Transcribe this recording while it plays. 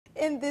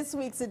In this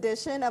week's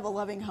edition of A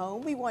Loving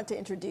Home, we want to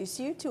introduce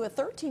you to a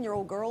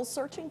 13-year-old girl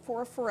searching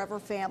for a forever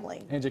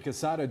family. Angie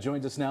Casada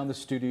joins us now in the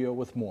studio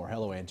with more.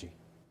 Hello, Angie.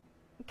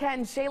 Ken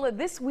and Shayla,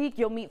 this week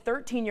you'll meet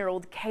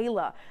 13-year-old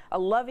Kayla, a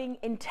loving,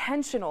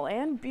 intentional,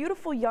 and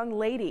beautiful young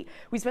lady.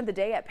 We spent the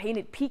day at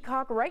Painted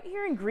Peacock right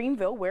here in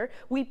Greenville, where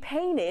we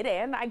painted,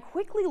 and I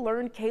quickly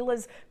learned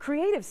Kayla's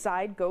creative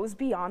side goes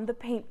beyond the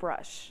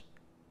paintbrush.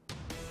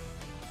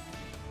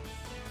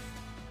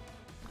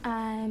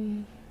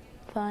 I'm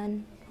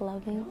fun,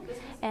 loving,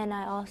 and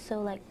I also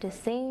like to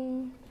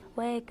sing,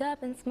 wake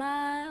up and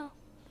smile,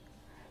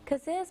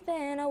 'cause it's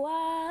been a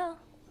while.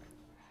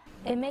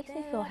 It makes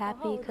me feel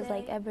happy because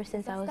like ever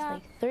since I was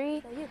like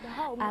 3,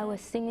 I was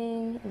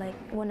singing. Like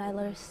when I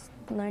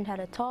learned how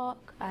to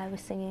talk, I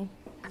was singing.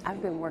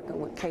 I've been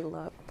working with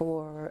Kayla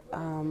for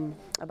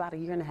about 1.5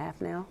 years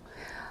now.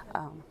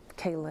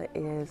 Kayla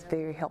is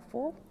very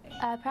helpful.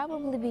 I'd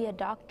probably be a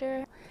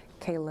doctor.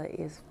 Kayla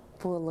is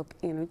full of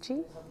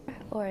energy.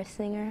 Or a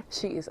singer.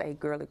 She is a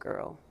girly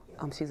girl.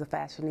 She's a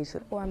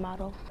fashionista. Or a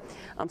model.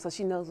 So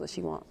she knows what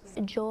she wants.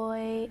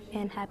 Joy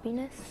and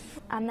happiness.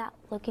 I'm not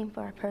looking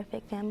for a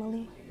perfect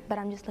family, but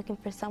I'm just looking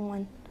for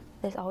someone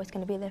that's always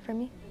going to be there for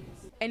me.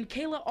 And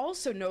Kayla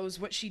also knows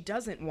what she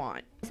doesn't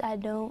want. I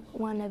don't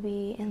want to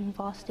be in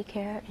foster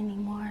care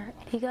anymore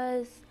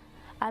because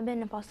I've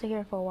been in foster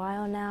care for a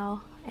while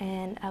now,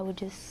 and I would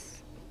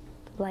just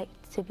like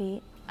to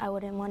be, I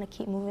wouldn't want to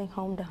keep moving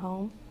home to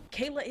home.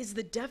 Kayla is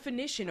the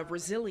definition of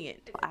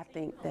resilient. I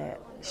think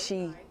that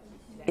she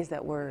is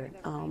that word,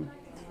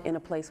 in a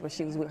place where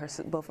she was with her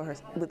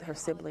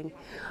sibling,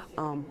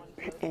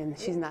 and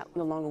she's no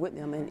longer with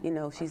them, and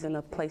she's in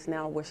a place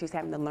now where she's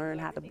having to learn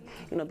how to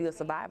be a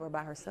survivor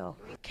by herself.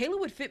 Kayla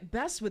would fit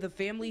best with a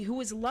family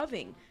who is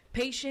loving,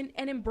 patient,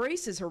 and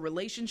embraces her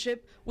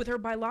relationship with her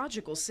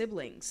biological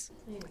siblings.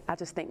 I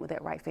just think with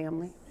that right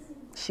family,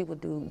 she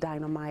would do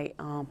dynamite.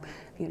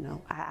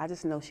 I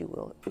just know she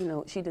will.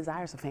 She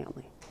desires a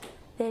family.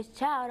 This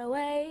child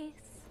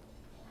awaits,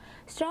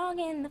 strong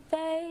in the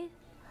faith.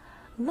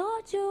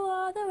 Lord, you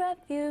are the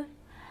refuge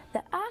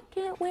that I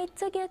can't wait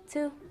to get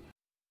to.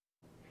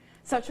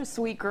 Such a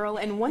sweet girl.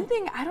 And one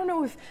thing, I don't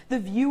know if the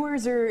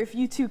viewers or if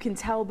you two can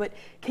tell, but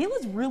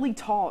Kayla's really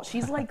tall.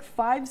 She's like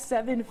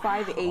 5'7",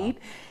 5'8",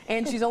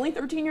 and she's only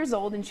 13 years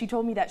old, and she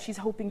told me that she's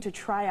hoping to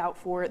try out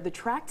for the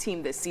track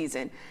team this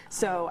season.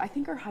 So I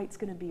think her height's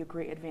going to be a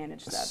great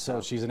advantage to that.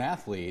 So she's an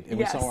athlete, and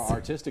yes, we saw her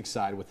artistic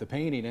side with the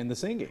painting and the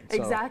singing. So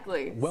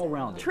exactly.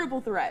 Well-rounded.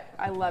 Triple threat.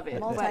 I love it.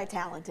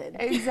 Multi-talented.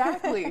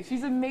 Exactly.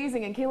 She's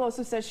amazing. And Kayla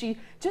also says she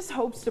just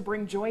hopes to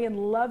bring joy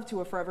and love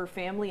to a forever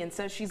family, and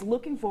says she's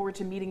looking forward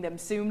to meeting them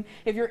soon.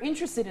 If you're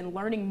interested in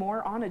learning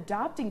more on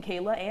adopting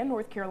Kayla and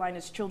North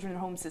Carolina's Children and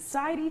Home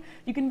Society,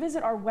 you can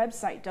visit our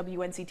website,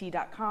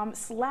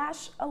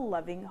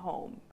 WNCT.com/aloving home.